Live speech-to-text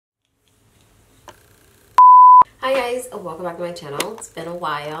Hi guys, welcome back to my channel. It's been a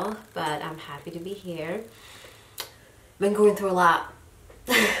while, but I'm happy to be here. Been going through a lot.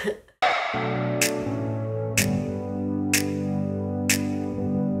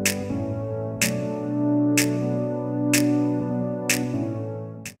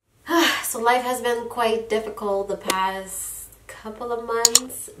 So life has been quite difficult the past couple of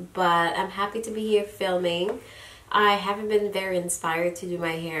months, but I'm happy to be here filming. I haven't been very inspired to do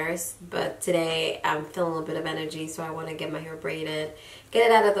my hairs, but today I'm feeling a little bit of energy, so I want to get my hair braided, get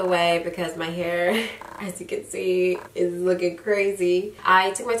it out of the way because my hair, as you can see, is looking crazy.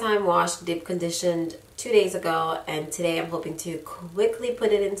 I took my time, washed, deep conditioned 2 days ago, and today I'm hoping to quickly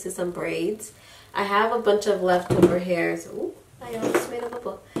put it into some braids. I have a bunch of leftover hairs. Ooh, I almost made a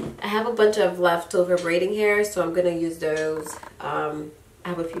bubble. I have a bunch of leftover braiding hair, so I'm gonna use those. I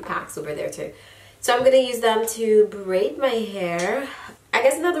have a few packs over there too. So I'm going to use them to braid my hair. I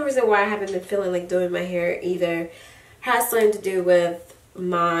guess another reason why I haven't been feeling like doing my hair either has something to do with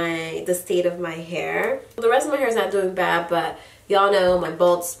the state of my hair. The rest of my hair is not doing bad, but y'all know my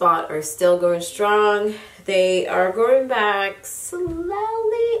bald spot are still going strong. They are growing back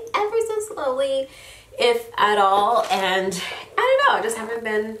slowly, ever so slowly, if at all. And I don't know, I just haven't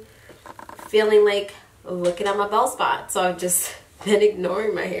been feeling like looking at my bald spot. So I've just been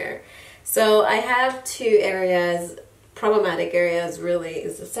ignoring my hair. So I have two areas, problematic areas really,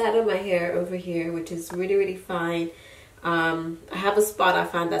 is the side of my hair over here, which is really, really fine. I have a spot I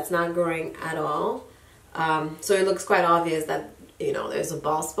find that's not growing at all. So it looks quite obvious that, you know, there's a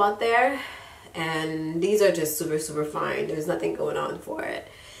bald spot there. And these are just super, super fine. There's nothing going on for it.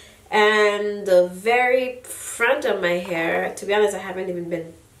 And the very front of my hair, to be honest, I haven't even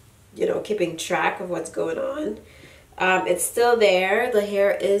been, you know, keeping track of what's going on. It's still there. The hair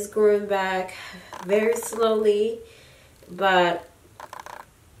is growing back very slowly, but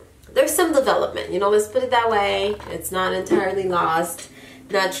there's some development, you know, let's put it that way. It's not entirely lost.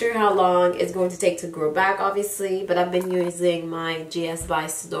 Not sure how long it's going to take to grow back, obviously, but I've been using my GS by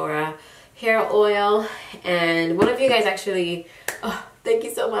Sedora hair oil, and one of you guys actually, oh, thank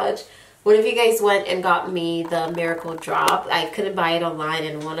you so much. One of you guys went and got me the Miracle Drop. I couldn't buy it online,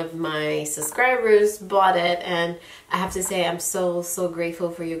 and one of my subscribers bought it, and I have to say I'm so, so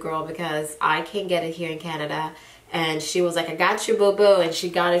grateful for you, girl, because I can't get it here in Canada. And she was like, I got you, boo-boo, and she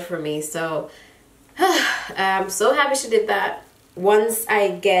got it for me. So I'm so happy she did that. Once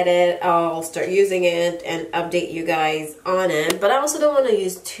I get it, I'll start using it and update you guys on it. But I also don't want to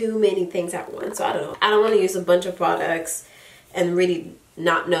use too many things at once. So I don't know. I don't want to use a bunch of products and really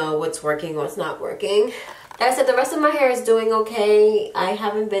not know what's working, what's not working. Like I said, the rest of my hair is doing okay. I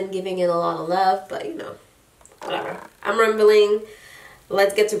haven't been giving it a lot of love, but you know, whatever. I'm rambling.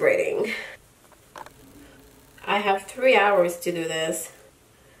 Let's get to braiding. I have 3 hours to do this.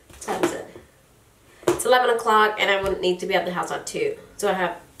 What time is it? It's 11 o'clock and I wouldn't need to be at the house at 2. So I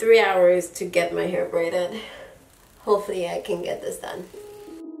have 3 hours to get my hair braided. Hopefully I can get this done.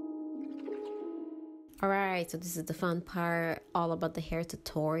 Alright, so this is the fun part, all about the hair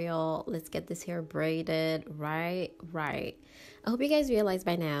tutorial. Let's get this hair braided. Right. I hope you guys realize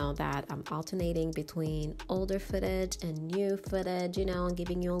by now that I'm alternating between older footage and new footage, you know, and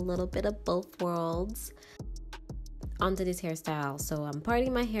giving you a little bit of both worlds onto this hairstyle. So I'm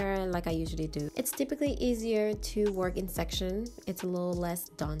parting my hair like I usually do. It's typically easier to work in section. It's a little less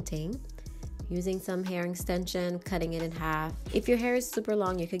daunting. Using some hair extension, cutting it in half. If your hair is super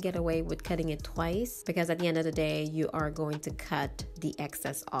long, you could get away with cutting it twice, because at the end of the day, you are going to cut the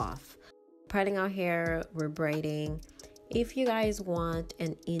excess off. Parting our hair, we're braiding. If you guys want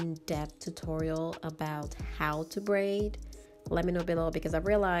an in-depth tutorial about how to braid, let me know below, because I've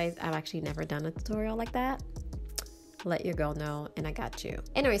realized I've actually never done a tutorial like that. Let your girl know and I got you.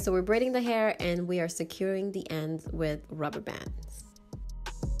 Anyway, so we're braiding the hair and we are securing the ends with rubber bands.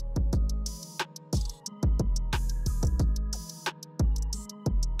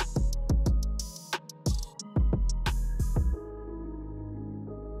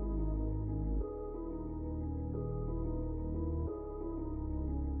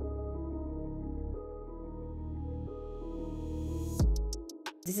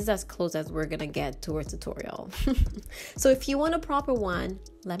 This is as close as we're gonna get to a tutorial. So if you want a proper one,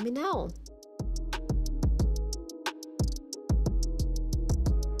 let me know.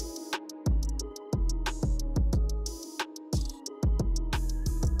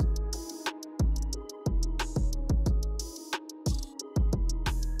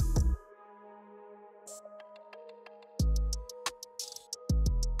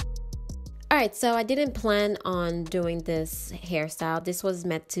 Alright, so I didn't plan on doing this hairstyle. This was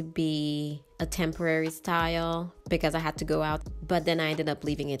meant to be a temporary style because I had to go out, but then I ended up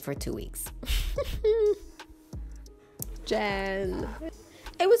leaving it for 2 weeks. Jen.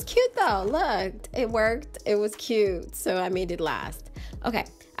 It was cute though. Look, it worked. It was cute. So I made it last. Okay,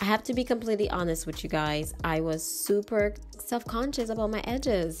 I have to be completely honest with you guys. I was super self-conscious about my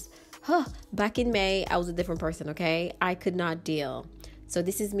edges. Back in May, I was a different person, okay? I could not deal. So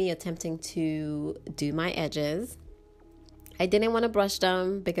this is me attempting to do my edges. I didn't want to brush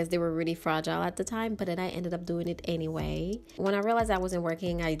them because they were really fragile at the time, but then I ended up doing it anyway. When I realized that wasn't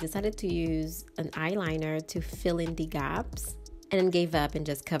working, I decided to use an eyeliner to fill in the gaps and then gave up and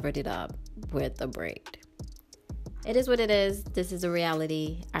just covered it up with a braid. It is what it is. This is a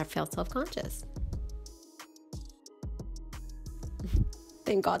reality. I felt self-conscious.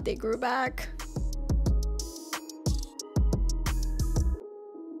 Thank God they grew back.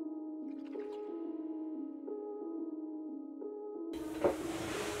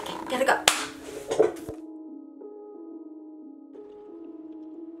 Gotta go.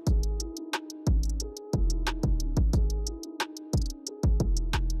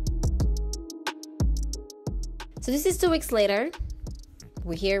 So this is 2 weeks later.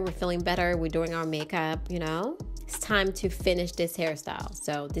 We're here, we're feeling better, we're doing our makeup, you know. It's time to finish this hairstyle.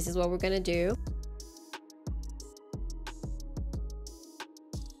 So this is what we're gonna do.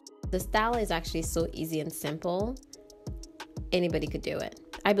 The style is actually so easy and simple. Anybody could do it.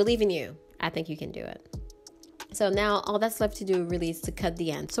 I believe in you. I think you can do it. So now all that's left to do really is to cut the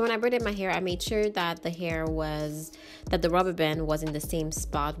end. So when I braided my hair, I made sure that the rubber band was in the same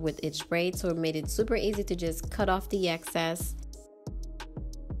spot with each braid. So it made it super easy to just cut off the excess.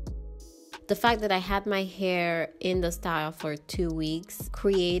 The fact that I had my hair in the style for 2 weeks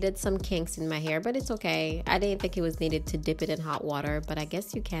created some kinks in my hair, but it's okay. I didn't think it was needed to dip it in hot water, but I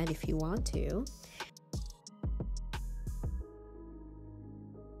guess you can if you want to.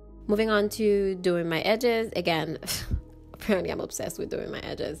 Moving on to doing my edges. Again, apparently I'm obsessed with doing my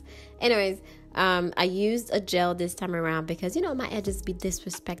edges. Anyways, I used a gel this time around because, you know, my edges be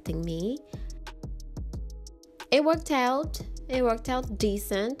disrespecting me. It worked out. It worked out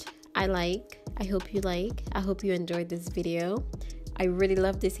decent. I hope you like. I hope you enjoyed this video. I really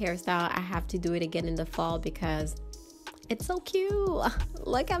love this hairstyle. I have to do it again in the fall because it's so cute.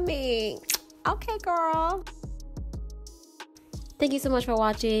 Look at me. Okay, girl. Thank you so much for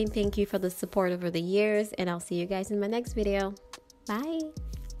watching. Thank you for the support over the years, and I'll see you guys in my next video. Bye.